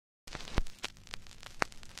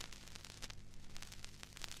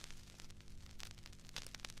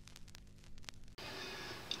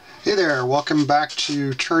Hey there, welcome back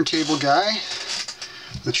to Turntable Guy,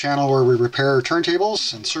 the channel where we repair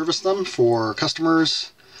turntables and service them for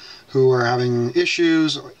customers who are having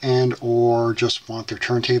issues and or just want their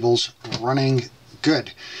turntables running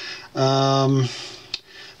good.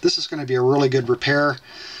 This is going to be a really good repair.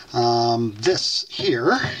 This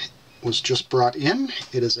here was just brought in.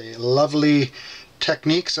 It is a lovely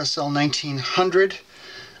Technics SL-1900.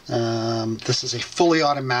 This is a fully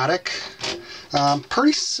automatic.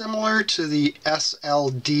 Pretty similar to the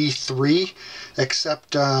SLD3,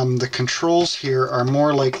 except the controls here are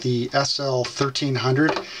more like the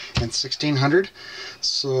SL-1300 and 1600.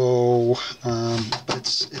 So,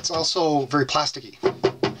 but it's also very plasticky.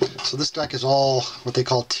 So this deck is all what they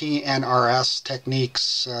call TNRS,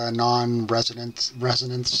 Techniques non-resonance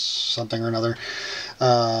something or another.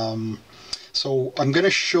 So I'm going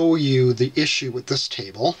to show you the issue with this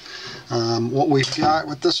table. What we've got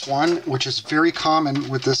with this one, which is very common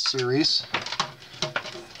with this series.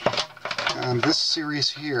 This series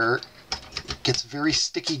here gets very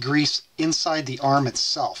sticky grease inside the arm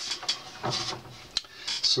itself.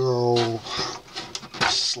 So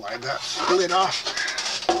slide that lid off.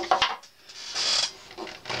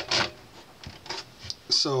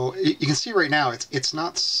 So you can see right now it's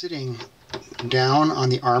not sitting down on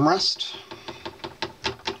the armrest.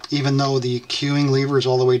 Even though the cueing lever is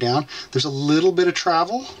all the way down, there's a little bit of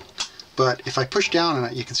travel, but if I push down on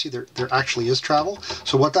it, you can see there actually is travel.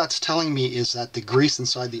 So what that's telling me is that the grease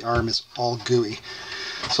inside the arm is all gooey.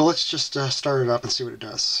 So let's just start it up and see what it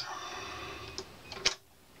does.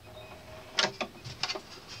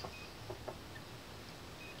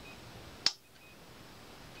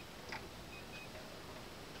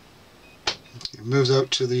 It moves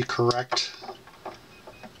out to the correct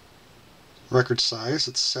record size.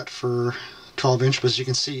 It's set for 12-inch, but as you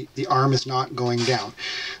can see, the arm is not going down.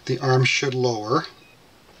 The arm should lower,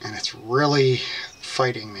 and it's really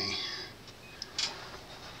fighting me.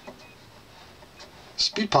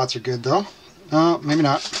 Speed pots are good though. Maybe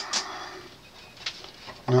not.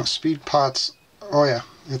 No, speed pots. Oh yeah,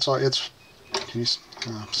 it's. Can you?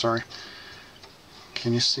 Sorry.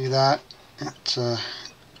 Can you see that?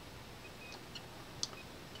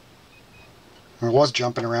 It was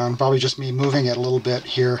jumping around. Probably just me moving it a little bit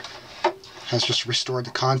here has just restored the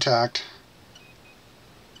contact.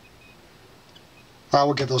 Well,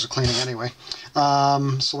 we'll give those a cleaning anyway.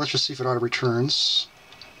 So let's just see if it auto returns.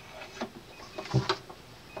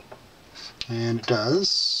 And it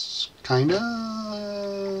does. Kinda.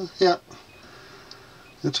 Yeah.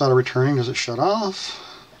 It's auto returning. Does it shut off?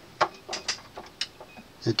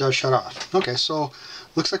 It does shut off. Okay, so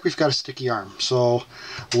looks like we've got a sticky arm. So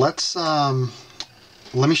let's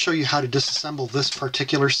let me show you how to disassemble this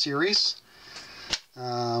particular series.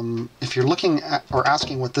 If you're looking at or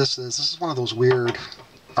asking what this is one of those weird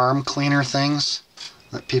arm cleaner things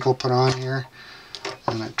that people put on here,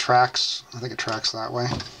 and it tracks. I think it tracks that way.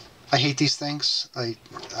 I hate these things. I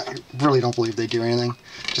really don't believe they do anything.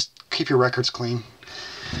 Just keep your records clean.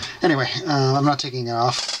 Anyway, I'm not taking it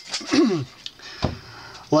off.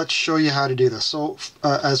 Let's show you how to do this. So,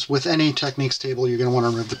 as with any Techniques table, you're going to want to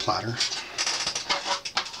remove the platter.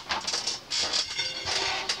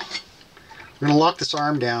 We're going to lock this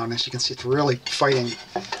arm down. As you can see, it's really fighting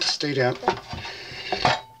to stay down.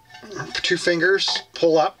 2 fingers,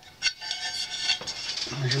 pull up.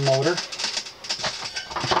 There's your motor.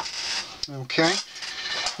 Okay.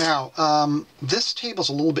 Now, this table's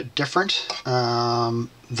a little bit different. The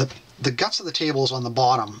guts of the table is on the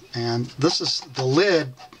bottom, and this is the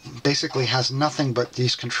lid. Basically has nothing but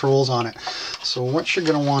these controls on it. So what you're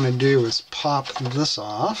going to want to do is pop this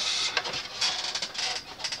off.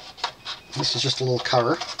 This is just a little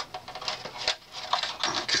cover. It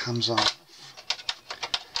comes off.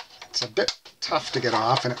 It's a bit tough to get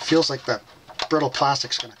off, and it feels like that brittle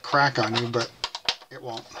plastic's going to crack on you, but it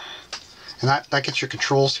won't. And that gets your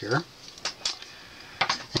controls here.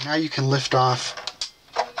 And now you can lift off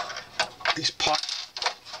these pot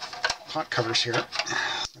covers here,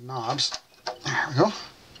 the knobs. There we go.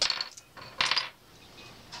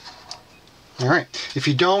 All right. If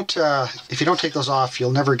you don't take those off,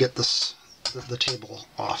 you'll never get the table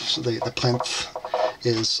off. So the plinth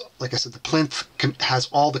is, like I said, the plinth has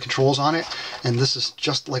all the controls on it, and this is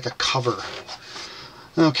just like a cover.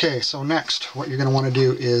 Okay. So next, what you're going to want to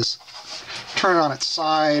do is turn it on its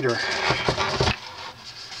side, or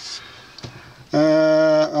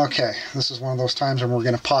okay, this is one of those times when we're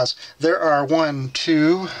going to pause. There are 1,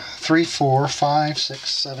 2, 3, 4, 5, 6,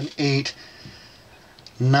 7, 8,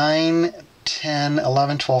 9, 10,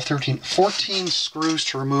 11, 12, 13, 14 screws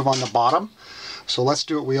to remove on the bottom. So let's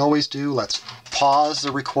do what we always do. Let's pause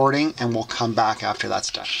the recording and we'll come back after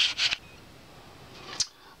that's done.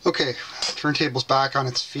 Okay, turntable's back on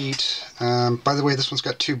its feet. By the way, this one's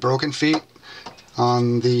got 2 broken feet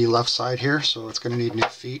on the left side here, so it's going to need new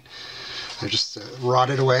feet. They're just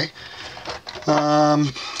rotted away.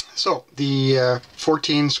 So the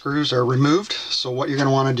 14 screws are removed. So what you're going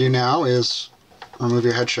to want to do now is remove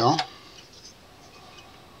your head shell.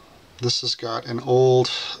 This has got an old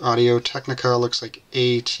Audio Technica, looks like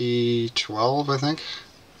AT12, I think.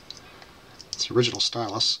 It's the original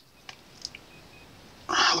stylus.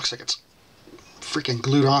 Looks like it's freaking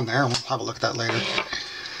glued on there. We'll have a look at that later.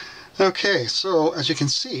 Okay, so as you can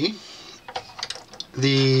see,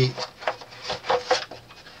 the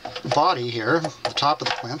body here, the top of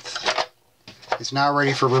the plinth, is now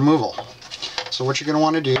ready for removal. So what you're going to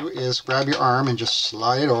want to do is grab your arm and just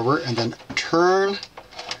slide it over and then turn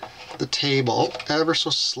the table ever so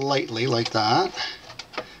slightly like that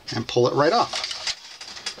and pull it right off.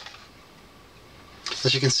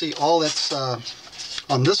 As you can see, all that's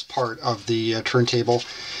on this part of the turntable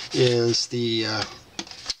is the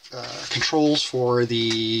controls for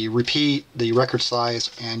the repeat, the record size,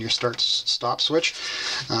 and your start-stop switch.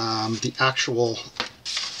 The actual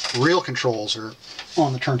real controls are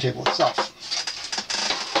on the turntable itself.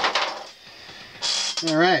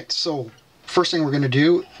 Alright, so first thing we're going to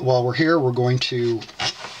do while we're here, we're going to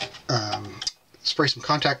spray some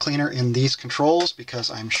contact cleaner in these controls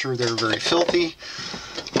because I'm sure they're very filthy.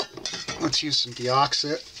 Let's use some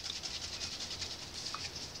deoxit.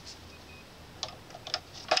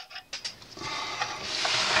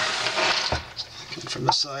 Come from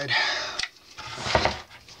this side.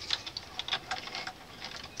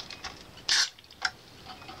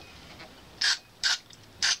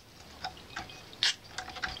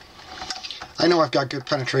 I know I've got good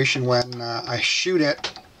penetration when I shoot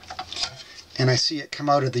it and I see it come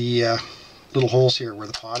out of the little holes here where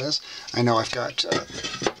the pot is. I know I've got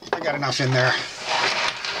enough in there.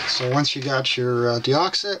 So once you got your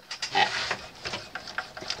deoxit,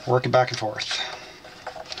 work it back and forth.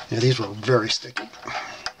 Yeah, these were very sticky.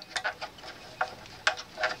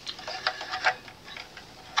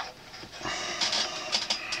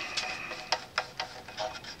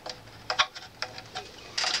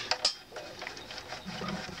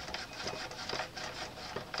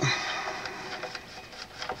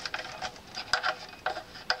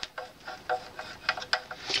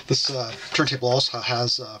 This turntable also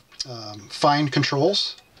has fine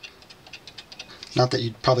controls. Not that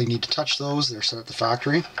you'd probably need to touch those, they're set at the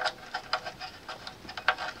factory.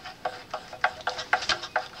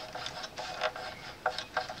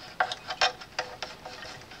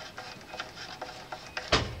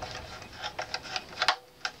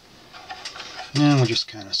 And we'll just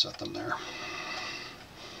kind of set them there.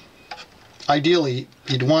 Ideally,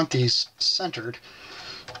 you'd want these centered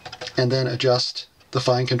and then adjust the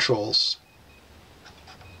fine controls,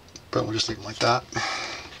 but we'll just leave them like that.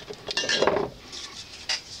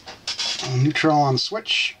 Neutral on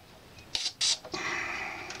switch.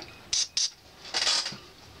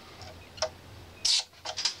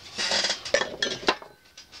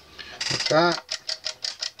 Like that.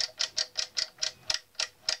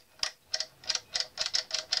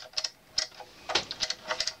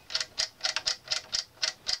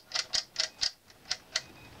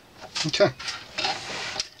 Okay.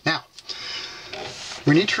 Now,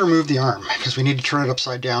 we need to remove the arm because we need to turn it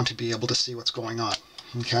upside down to be able to see what's going on.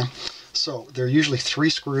 Okay, so there are usually 3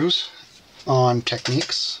 screws on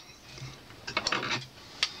Technics.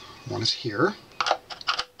 One is here.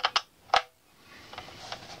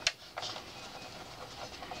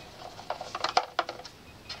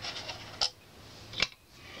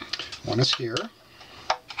 One is here.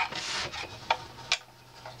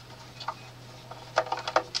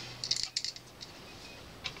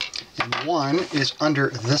 And one is under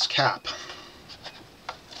this cap.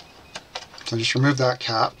 So just remove that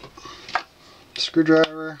cap.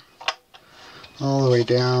 Screwdriver all the way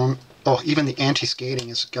down. Oh, even the anti-skating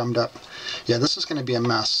is gummed up. Yeah, this is going to be a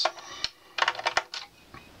mess.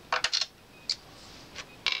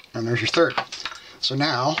 And there's your third. So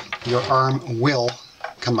now your arm will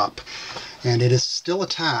come up. And it is still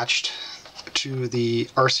attached to the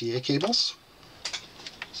RCA cables.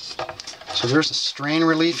 So there's a strain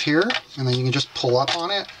relief here, and then you can just pull up on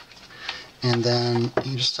it, and then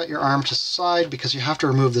you just set your arm to the side because you have to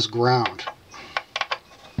remove this ground.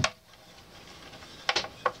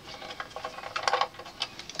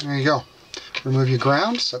 There you go. Remove your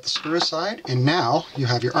ground, set the screw aside, and now you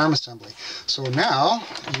have your arm assembly. So now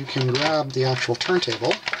you can grab the actual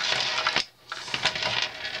turntable.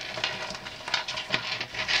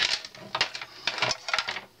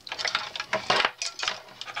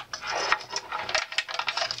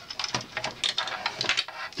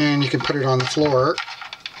 can put it on the floor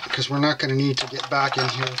because we're not going to need to get back in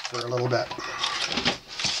here for a little bit.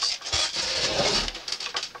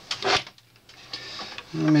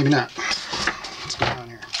 Maybe not. What's going on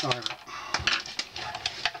here? Oh, there we go.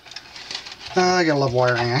 I gotta love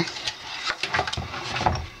wiring, eh?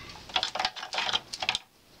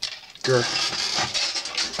 Good.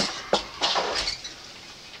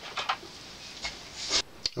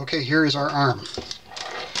 Okay, here is our arm.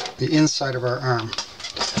 The inside of our arm.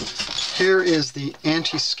 Here is the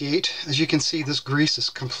anti-skate. As you can see, this grease is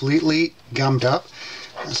completely gummed up.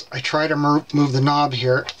 As I try to move the knob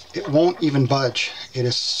here, it won't even budge. It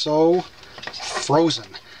is so frozen.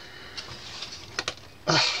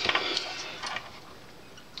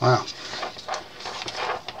 Wow.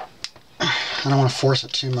 I don't want to force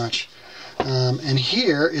it too much. And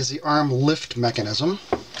here is the arm lift mechanism.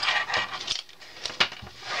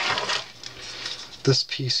 This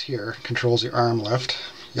piece here controls the arm lift.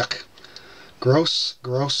 Yuck. Gross,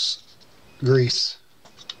 gross grease.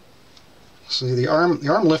 See, the arm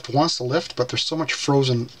lift wants to lift, but there's so much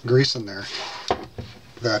frozen grease in there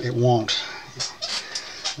that it won't.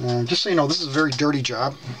 Just so you know, this is a very dirty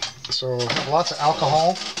job. So have lots of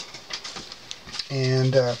alcohol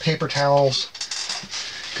and paper towels,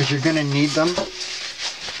 because you're going to need them.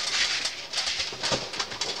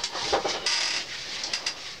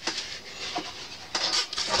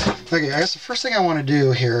 Okay, I guess the first thing I want to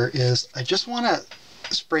do here is I just want to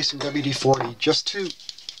spray some WD-40 just to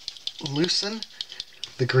loosen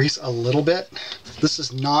the grease a little bit. This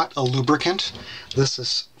is not a lubricant. This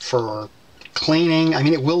is for cleaning. I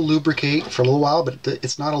mean, it will lubricate for a little while, but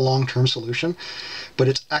it's not a long-term solution. But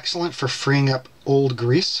it's excellent for freeing up old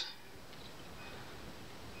grease.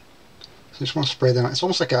 So I just want to spray that on. It's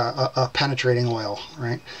almost like a penetrating oil,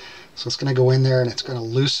 right? So it's going to go in there and it's going to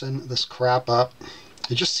loosen this crap up.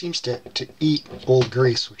 It just seems to eat old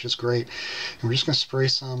grease, which is great. And we're just going to spray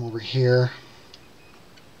some over here.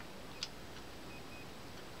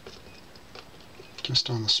 Just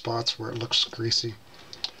on the spots where it looks greasy.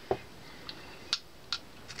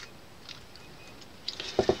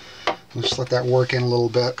 We'll just let that work in a little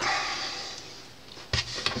bit.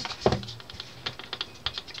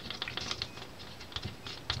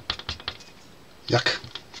 Yuck.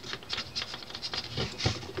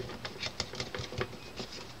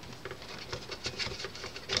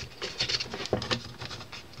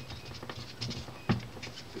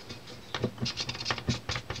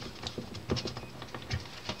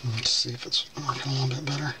 Let's see if it's working a little bit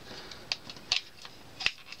better.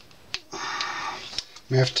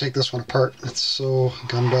 May have to take this one apart. It's so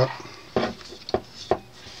gummed up.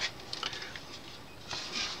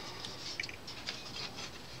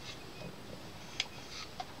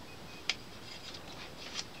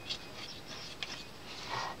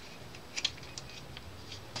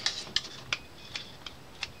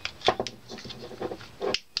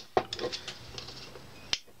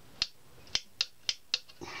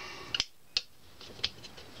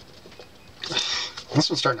 This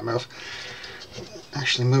one's starting to move.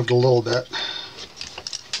 Actually moved a little bit.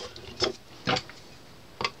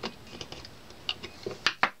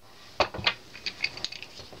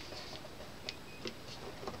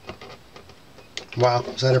 Wow,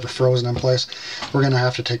 is that ever frozen in place? We're going to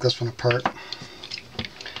have to take this one apart.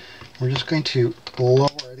 We're just going to lower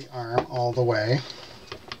the arm all the way,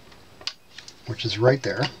 which is right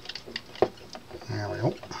there. There we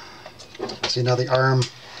go. See, now the arm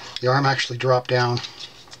actually dropped down,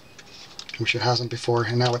 which it hasn't before,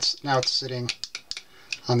 and now it's sitting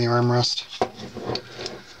on the armrest.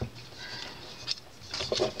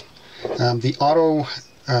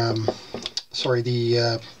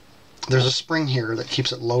 There's a spring here that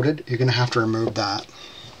keeps it loaded. You're going to have to remove that.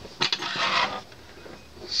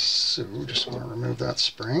 So just want to remove that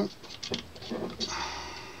spring.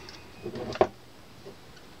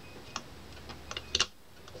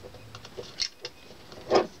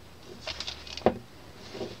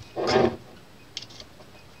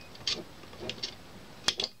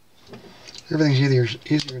 Everything's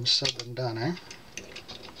easier said than done, eh?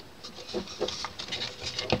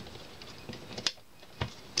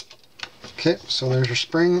 Okay, so there's your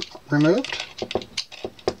spring removed.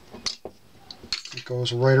 It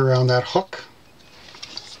goes right around that hook.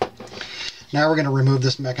 Now we're going to remove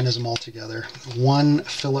this mechanism altogether. One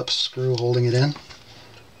Phillips screw holding it in.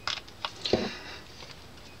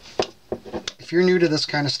 If you're new to this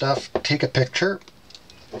kind of stuff, take a picture.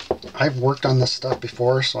 I've worked on this stuff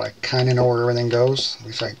before, so I kind of know where everything goes. At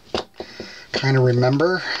least I kind of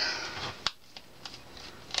remember.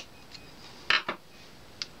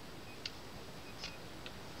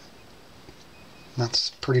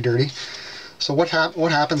 That's pretty dirty. So what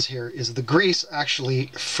happens here is the grease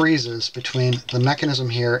actually freezes between the mechanism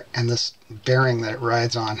here and this bearing that it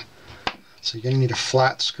rides on. So you're going to need a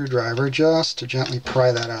flat screwdriver just to gently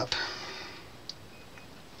pry that up.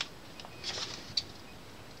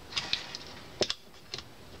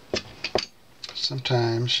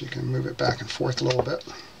 Sometimes you can move it back and forth a little bit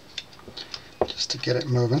just to get it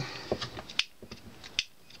moving.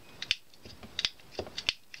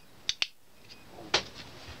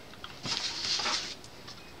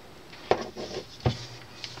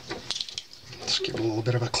 Let's give it a little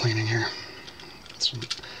bit of a cleaning here.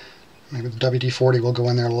 Maybe the WD-40 will go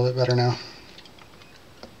in there a little bit better now.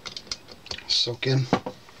 Soak in.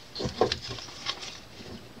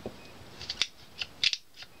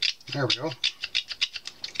 There we go.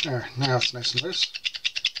 There, now it's nice and loose.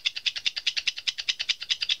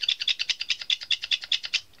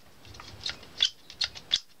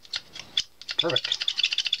 Perfect.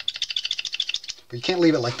 But you can't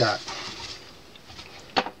leave it like that.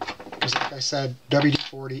 Because like I said,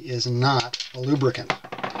 WD-40 is not a lubricant.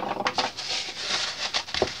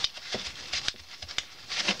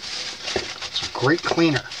 It's a great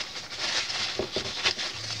cleaner.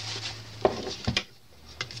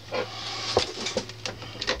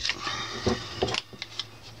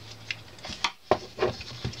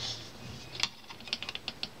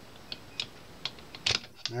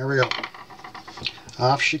 There we go.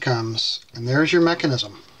 Off she comes. And there's your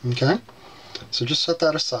mechanism. Okay? So just set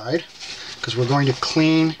that aside because we're going to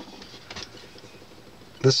clean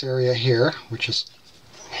this area here, which is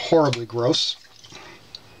horribly gross.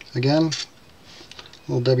 Again,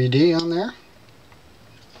 a little WD on there.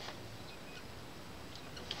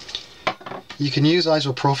 You can use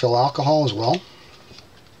isopropyl alcohol as well.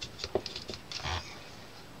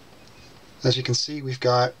 As you can see, we've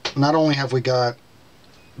got, not only have we got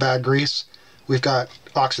bad grease, we've got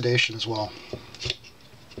oxidation as well.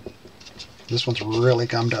 This one's really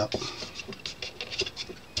gummed up.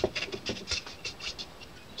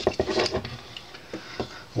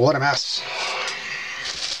 What a mess.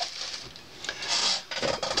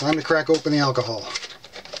 Time to crack open the alcohol.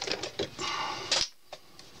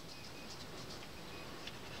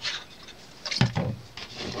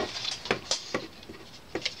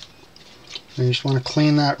 And you just want to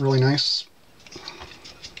clean that really nice.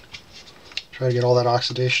 Try to get all that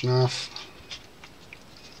oxidation off.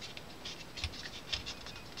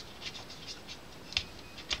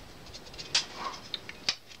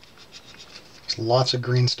 There's lots of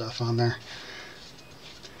green stuff on there.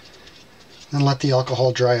 Then let the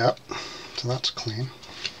alcohol dry up. So that's clean.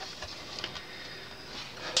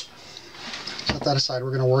 Set that aside. We're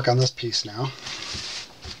going to work on this piece now.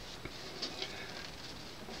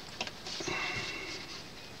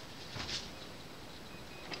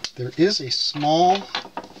 There is a small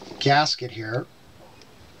gasket here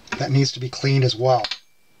that needs to be cleaned as well.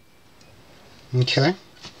 Okay.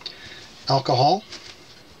 Alcohol.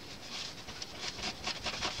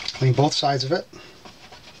 Clean both sides of it.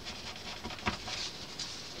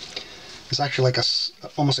 It's actually like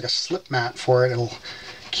almost like a slip mat for it. It'll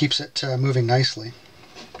keeps it moving nicely.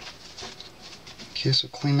 Okay, so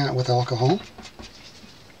clean that with alcohol.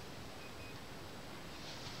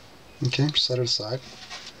 Okay, set it aside.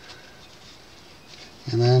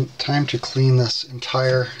 And then time to clean this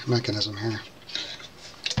entire mechanism here.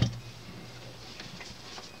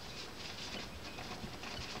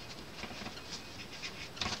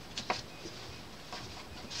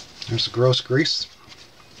 There's the gross grease.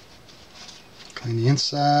 Clean the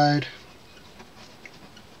inside.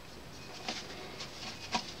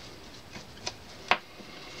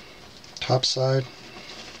 Top side.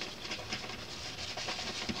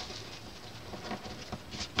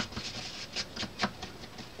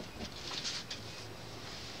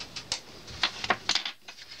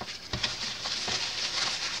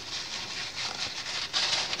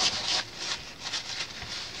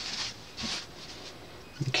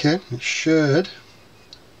 Okay, it should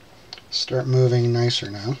start moving nicer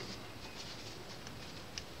now.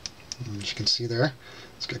 As you can see there,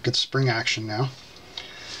 it's got good spring action now.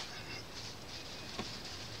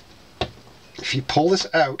 If you pull this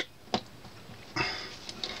out,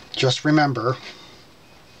 just remember,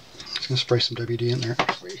 I'm just going to spray some WD in there,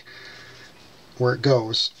 where it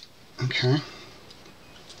goes. Okay.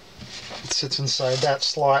 It sits inside that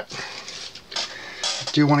slot.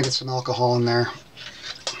 I do want to get some alcohol in there.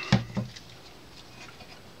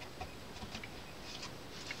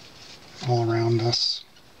 All around this.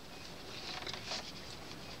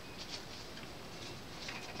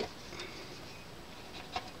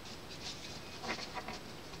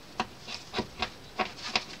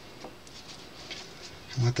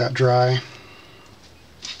 And let that dry.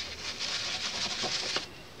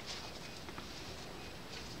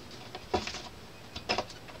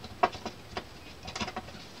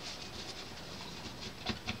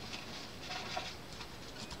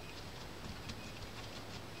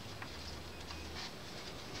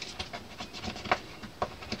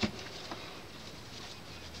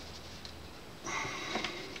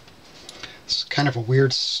 kind of a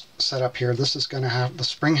weird setup here. This is going to have, the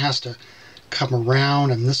spring has to come around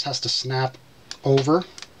and this has to snap over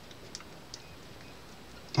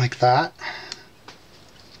like that.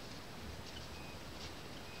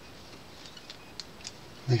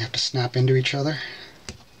 They have to snap into each other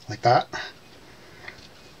like that.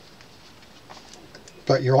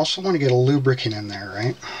 But you also want to get a lubricant in there,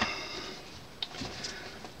 right?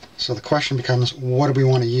 So the question becomes, what do we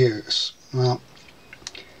want to use? Well,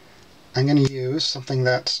 I'm going to use something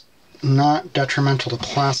that's not detrimental to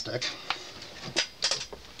plastic,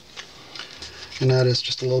 and that is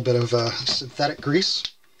just a little bit of synthetic grease.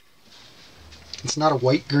 It's not a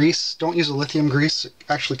white grease. Don't use a lithium grease. It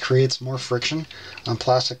actually creates more friction on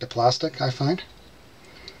plastic to plastic, I find.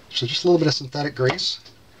 So just a little bit of synthetic grease.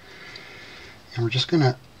 And we're just going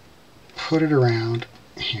to put it around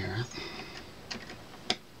here.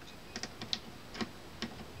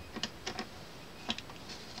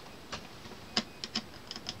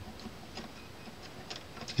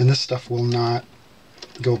 And this stuff will not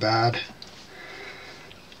go bad.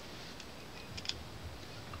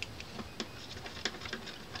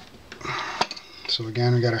 So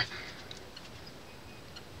again, we gotta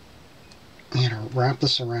wrap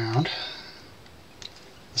this around.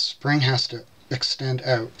 The spring has to extend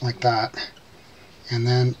out like that, and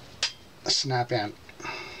then snap in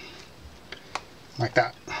like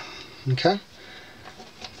that. Okay?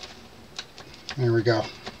 There we go.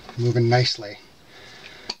 Moving nicely.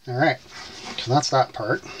 Alright, so that's that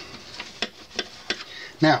part.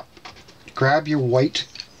 Now, grab your white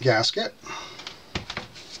gasket.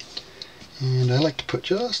 And I like to put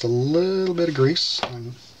just a little bit of grease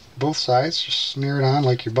on both sides. Just smear it on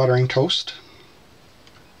like you're buttering toast.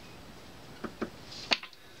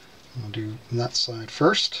 I'll do that side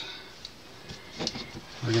first.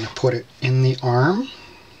 We're going to put it in the arm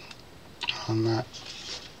on that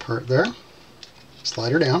part there.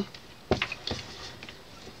 Slide her down.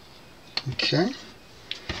 Okay.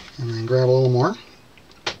 And then grab a little more.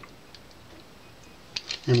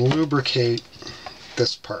 And lubricate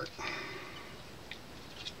this part.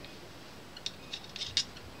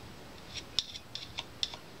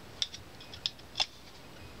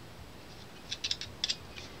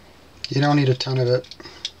 You don't need a ton of it.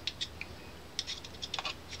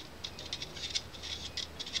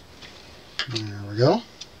 There we go.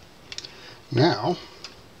 Now,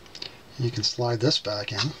 you can slide this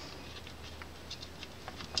back in.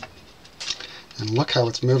 And look how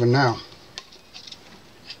it's moving now.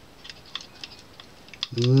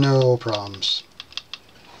 No problems.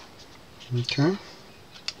 Okay.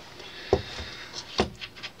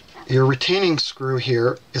 Your retaining screw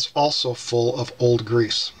here is also full of old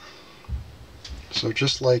grease. So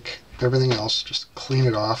just like everything else, just clean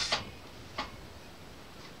it off.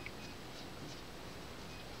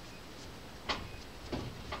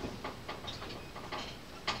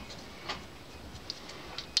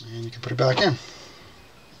 And you can put it back in.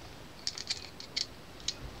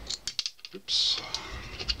 Oops.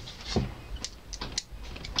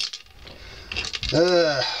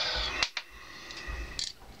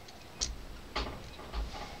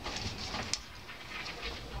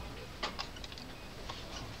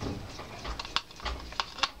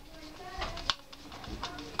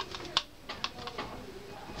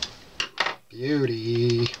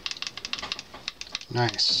 Beauty.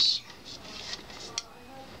 Nice.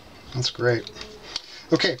 That's great.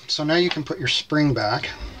 Okay, so now you can put your spring back.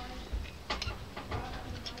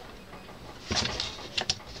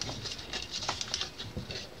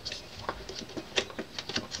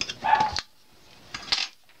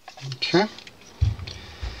 Okay.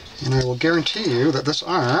 And I will guarantee you that this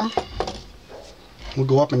arm will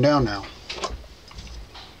go up and down now.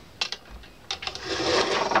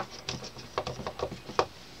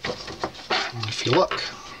 If you look,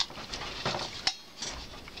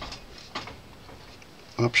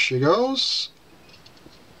 up she goes,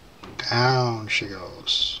 down she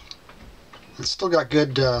goes. It's still got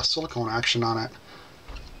good silicone action on it.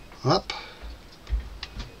 Up,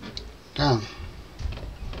 down.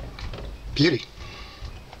 Beauty.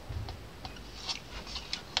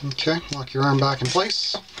 Okay, lock your arm back in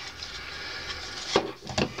place.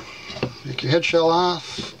 Take your head shell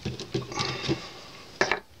off.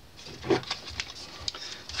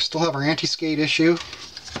 Still have our anti-skate issue.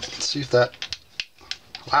 Let's see if that...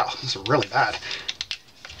 Wow, this is really bad.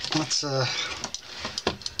 Let's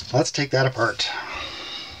take that apart.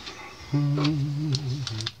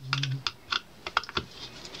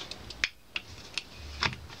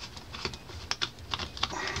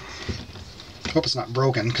 Hope it's not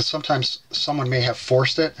broken, because sometimes someone may have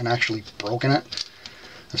forced it and actually broken it.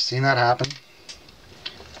 I've seen that happen.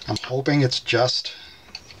 I'm hoping it's just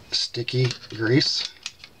sticky grease.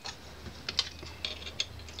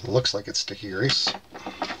 It looks like it's sticky grease.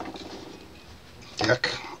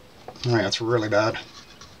 Yuck. Alright, that's really bad.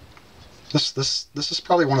 This is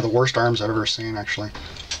probably one of the worst arms I've ever seen, actually.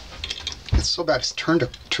 It's so bad it's turned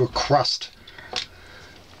to a crust.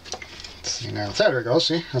 Let's see now. There it goes,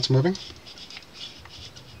 see? That's moving.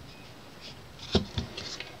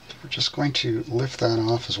 We're just going to lift that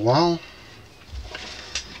off as well.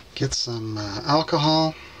 Get some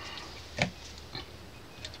alcohol.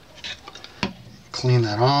 Clean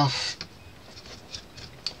that off.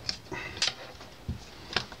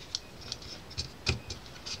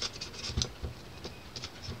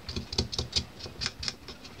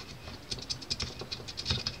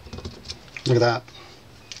 Look at that.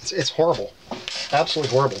 It's horrible.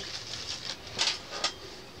 Absolutely horrible.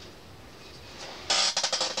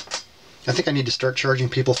 I think I need to start charging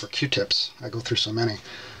people for Q-tips. I go through so many.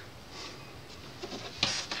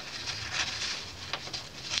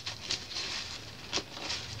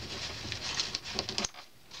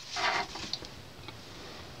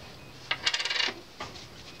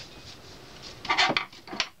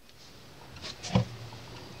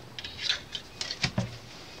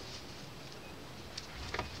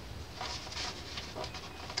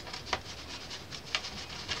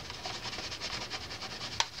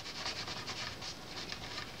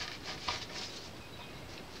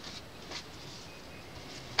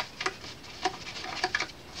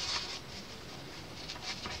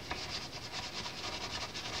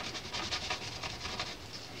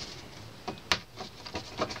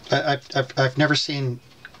 I've never seen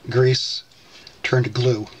grease turn to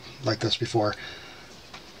glue like this before.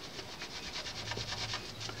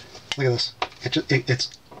 Look at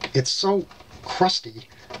this. It's so crusty.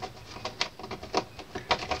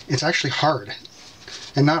 It's actually hard,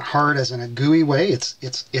 and not hard as in a gooey way. It's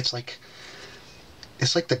like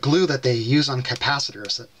the glue that they use on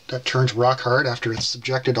capacitors that turns rock hard after it's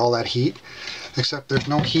subjected to all that heat. Except there's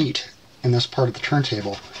no heat in this part of the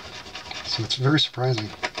turntable, so it's very surprising.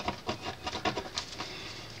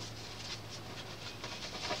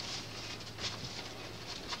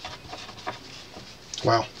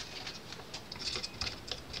 Wow.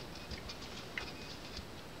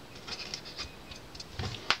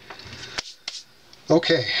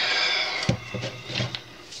 Okay.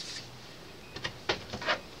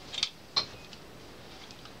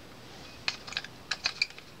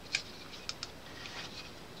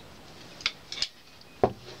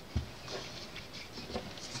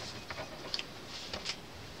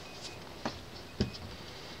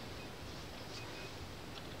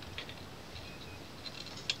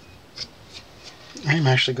 I'm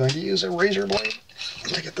actually going to use a razor blade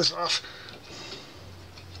to get this off.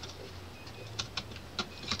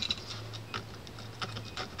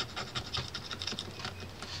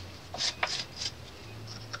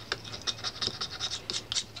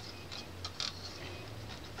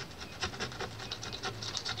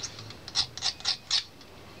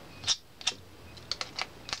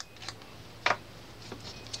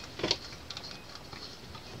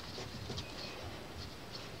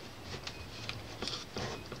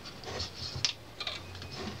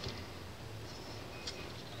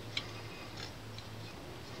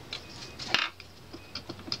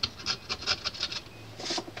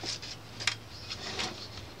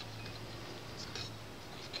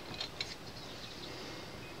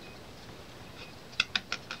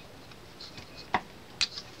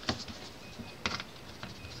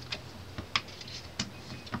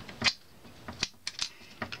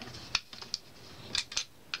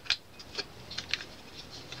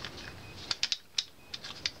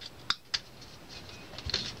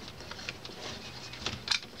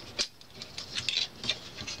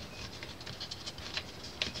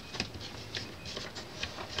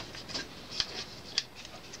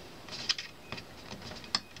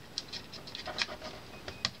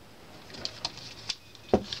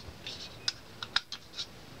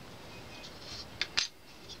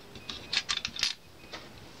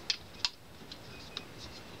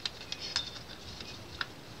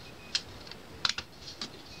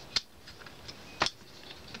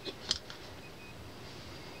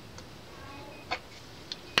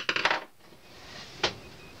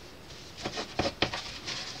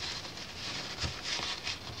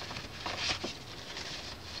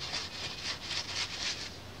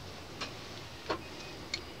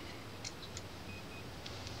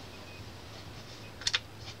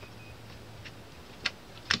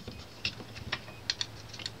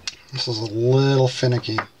 This is a little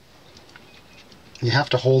finicky. You have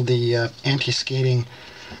to hold the anti-skating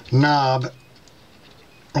knob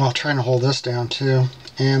while trying to hold this down too.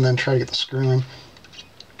 and then try to get the screw in.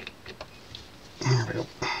 There we go.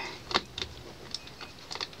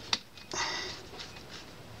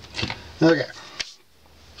 Okay.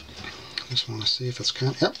 Just want to see if it's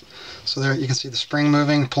kind of, yep. So there you can see the spring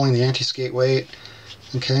moving, pulling the anti-skate weight.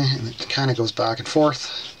 Okay, and it kind of goes back and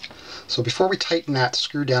forth. So before we tighten that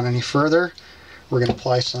screw down any further, we're going to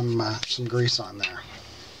apply some grease on there.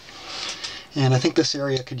 And I think this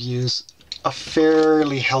area could use a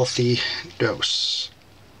fairly healthy dose.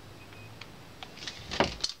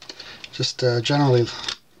 Just generally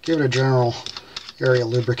give it a general area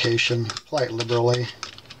lubrication, apply it liberally.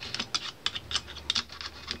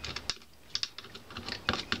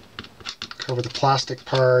 Cover the plastic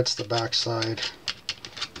parts, the backside,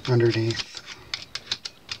 underneath.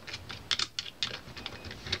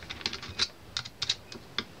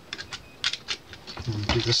 And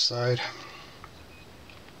do this side.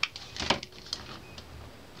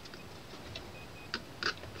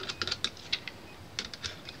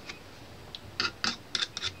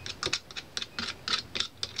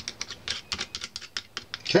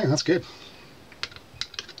 Okay, that's good.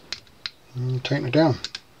 And tighten it down.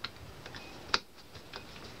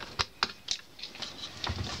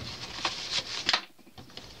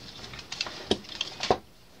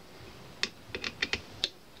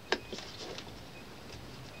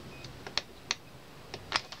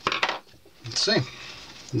 Let's see.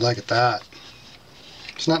 Look at that.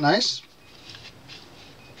 Isn't that nice?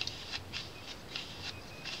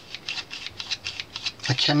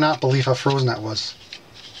 I cannot believe how frozen that was.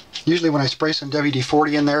 Usually when I spray some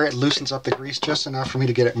WD-40 in there, it loosens up the grease just enough for me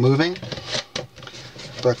to get it moving,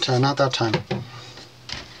 but not that time.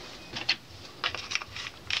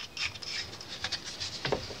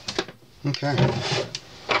 Okay,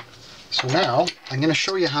 so now I'm going to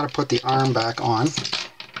show you how to put the arm back on,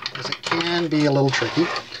 because it can be a little tricky.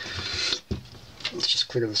 Let's just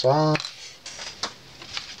clear this off.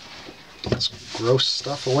 Get this gross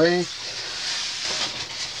stuff away.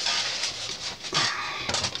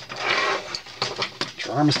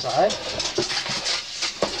 Arm aside.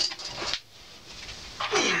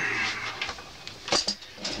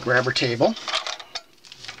 Grab our table.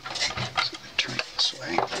 So turn it this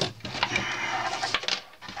way.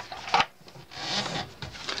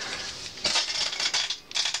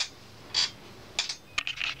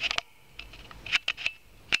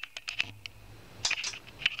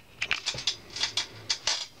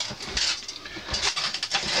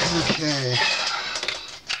 Okay.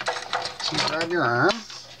 So grab your arm.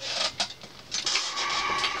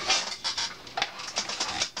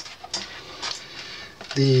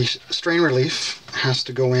 The strain relief has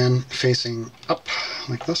to go in facing up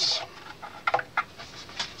like this.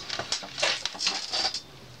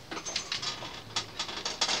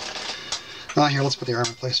 Here, let's put the arm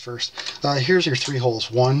in place first. Here's your 3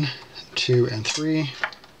 holes, 1, 2, and 3.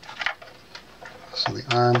 So the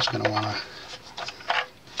arm's going to want to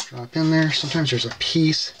drop in there. Sometimes there's a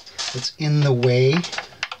piece that's in the way.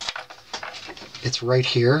 It's right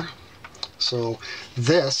here. So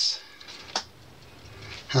this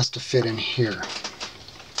has to fit in here.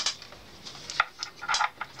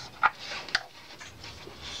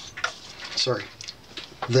 Sorry,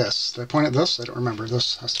 this. Did I point at this? I don't remember.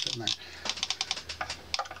 This has to fit in there.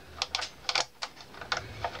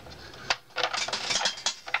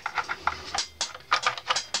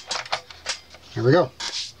 There we go.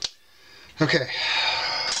 Okay.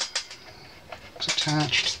 It's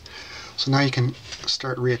attached. So now you can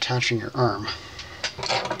start reattaching your arm.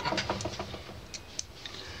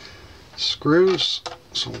 Screws,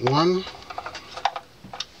 so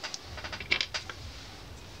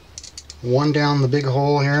one down the big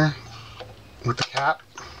hole here with the cap.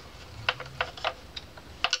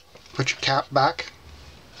 Put your cap back.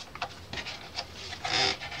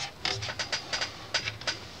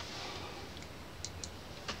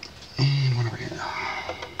 And one over here.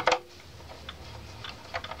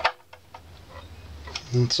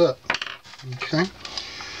 That's it. Okay.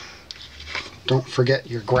 Don't forget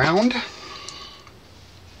your ground.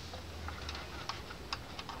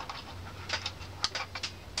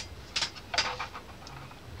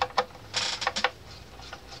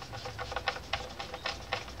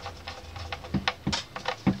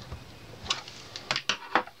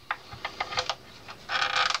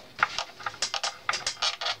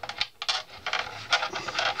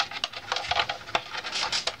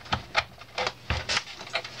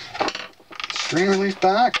 Strain relief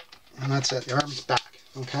back, and that's it. The arm's back.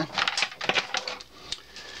 Okay.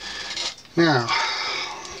 Now,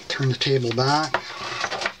 turn the table back.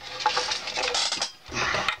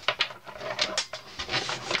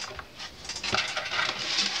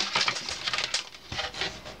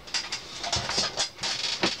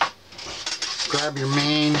 grab your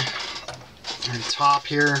main and top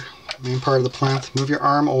here, main part of the plinth, move your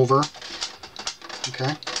arm over,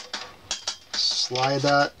 okay, slide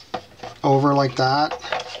that over like that,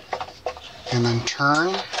 and then turn,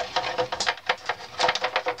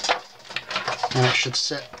 and it should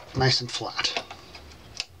sit nice and flat.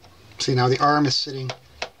 See, now the arm is sitting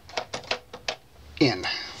in,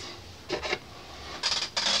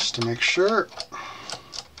 just to make sure.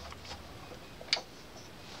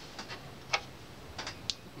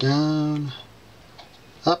 Down,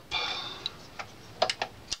 up,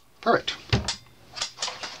 perfect.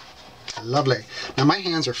 Lovely. Now my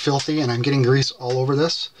hands are filthy and I'm getting grease all over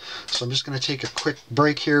this, so I'm just going to take a quick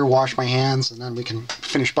break here, wash my hands, and then we can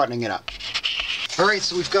finish buttoning it up. All right,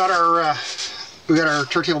 so we've got our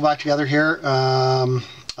turntable back together here.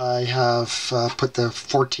 I have put the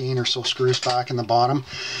 14 or so screws back in the bottom.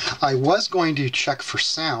 I was going to check for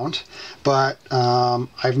sound, but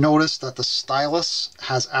I've noticed that the stylus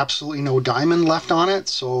has absolutely no diamond left on it,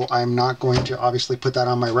 so I'm not going to obviously put that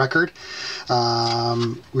on my record.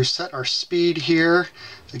 We've set our speed here.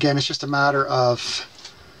 Again, it's just a matter of,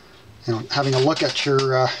 you know, having a look at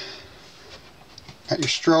your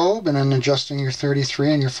strobe and then adjusting your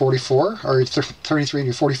 33 and your 44, or your 33 and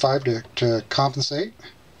your 45 to compensate.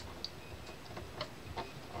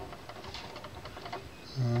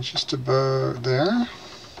 Just about there.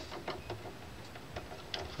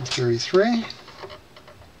 33.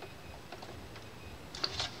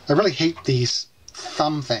 I really hate these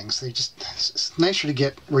thumb things. They just, it's nicer to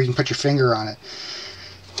get where you can put your finger on it.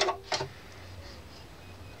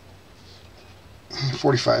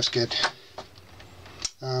 45 is good.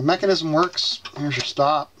 Mechanism works. Here's your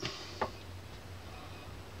stop.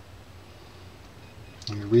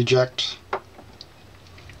 And your reject.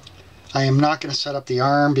 I am not going to set up the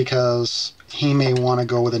arm because he may want to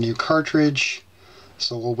go with a new cartridge,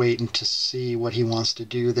 so we'll wait and to see what he wants to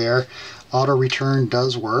do there. Auto return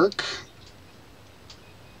does work.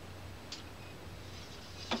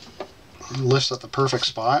 Lifts at the perfect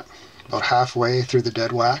spot, about halfway through the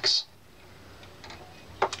dead wax.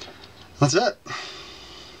 That's it.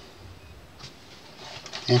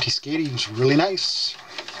 Anti-skating is really nice.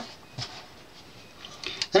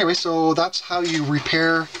 Anyway, so that's how you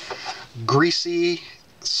repair greasy,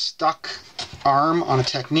 stuck arm on a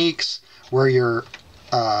Technics where your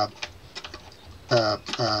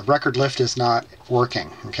record lift is not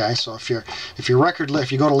working. Okay, so if your record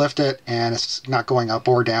lift, you go to lift it and it's not going up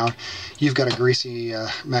or down, you've got a greasy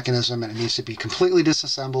mechanism and it needs to be completely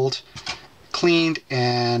disassembled, cleaned,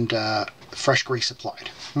 and fresh grease applied.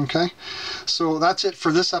 Okay, so that's it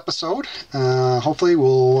for this episode. Hopefully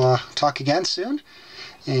we'll talk again soon,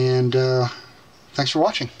 and thanks for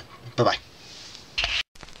watching. Bye-bye.